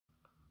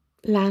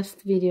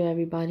Last video,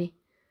 everybody.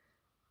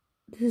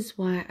 This is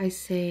why I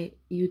say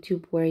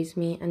YouTube worries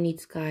me and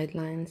needs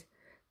guidelines.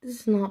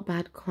 This is not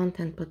bad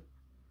content, but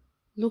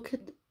look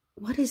at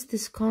what is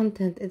this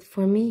content?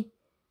 For me,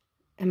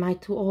 am I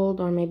too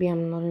old or maybe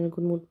I'm not in a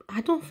good mood?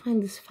 I don't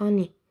find this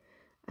funny.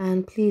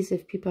 And please,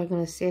 if people are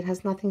going to say it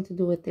has nothing to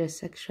do with their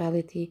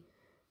sexuality,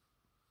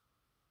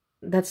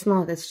 that's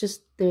not. It's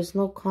just there's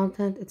no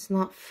content. It's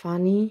not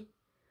funny.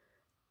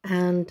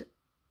 And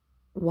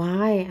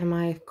why am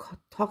I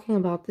talking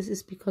about this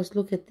is because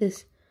look at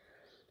this.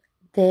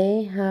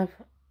 They have,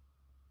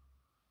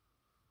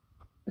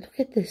 look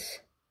at this,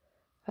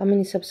 how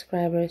many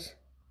subscribers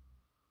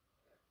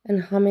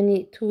and how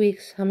many, 2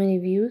 weeks, how many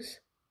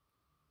views,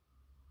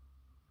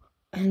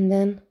 and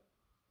then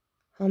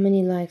how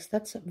many likes.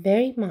 That's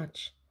very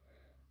much.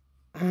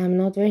 I'm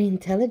not very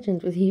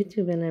intelligent with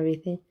YouTube and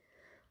everything,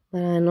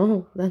 but I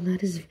know that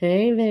that is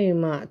very, very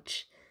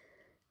much.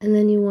 And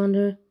then you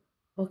wonder,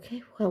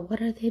 okay, well,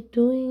 what are they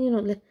doing? You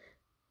know,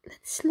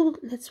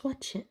 let's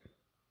watch it.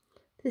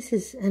 This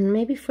is, and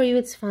maybe for you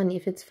it's funny.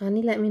 If it's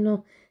funny, let me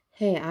know.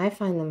 Hey, I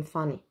find them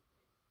funny.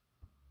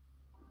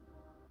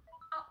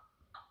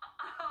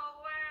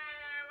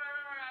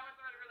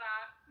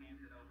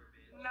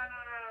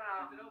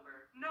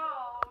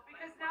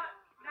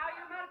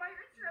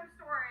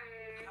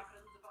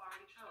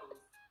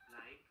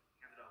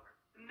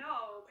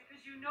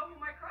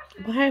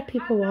 Why are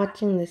people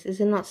watching this?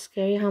 Is it not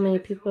scary how many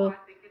people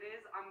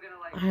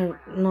are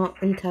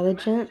not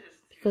intelligent?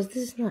 Because this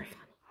is not funny.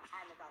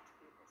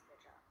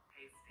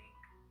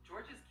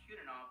 George is cute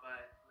and all,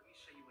 but let me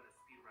show you what a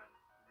speed run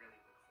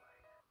really looks like.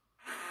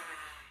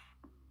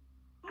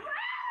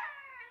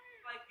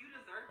 Like, you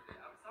deserved it.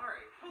 I'm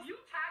sorry. You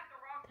tagged the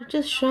wrong person. They're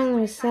just showing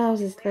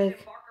themselves. It's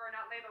like,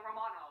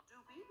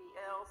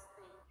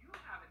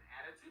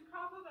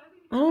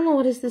 I don't know,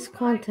 what is this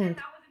content?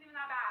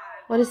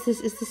 What is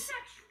this? Is this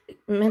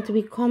meant to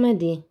be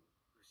comedy?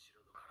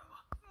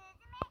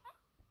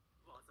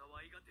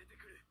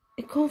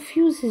 It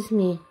confuses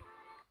me.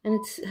 And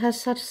it has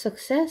such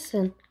success,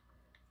 and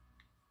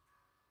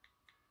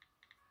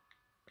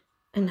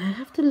I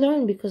have to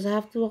learn, because I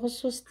have to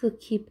also still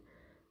keep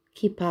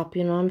up,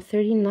 you know. I'm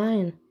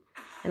 39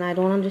 and I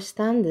don't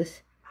understand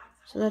this.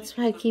 So that's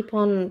why I keep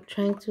on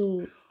trying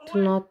to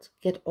not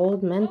get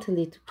old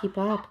mentally, to keep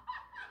up.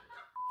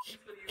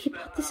 Keep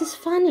up. This is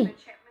funny.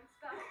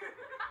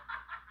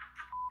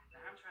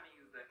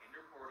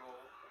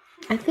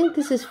 I think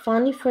this is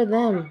funny for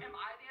them.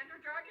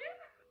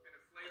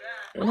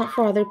 Not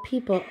for other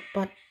people,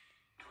 but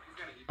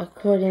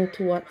according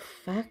to what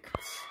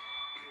facts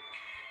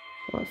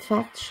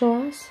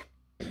show us.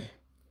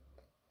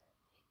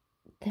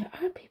 There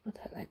are people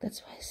that like,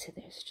 that's why I say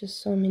there's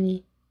just so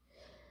many.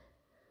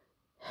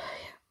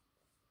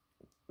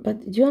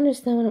 But do you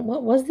understand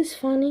what was this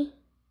funny?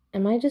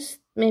 Am I just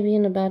maybe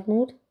in a bad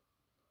mood?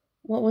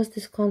 What was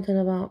this content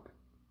about?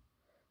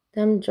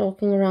 Them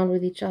joking around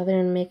with each other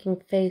and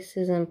making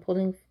faces and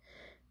pulling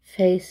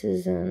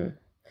faces and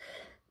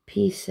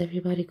peace,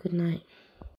 everybody, good night.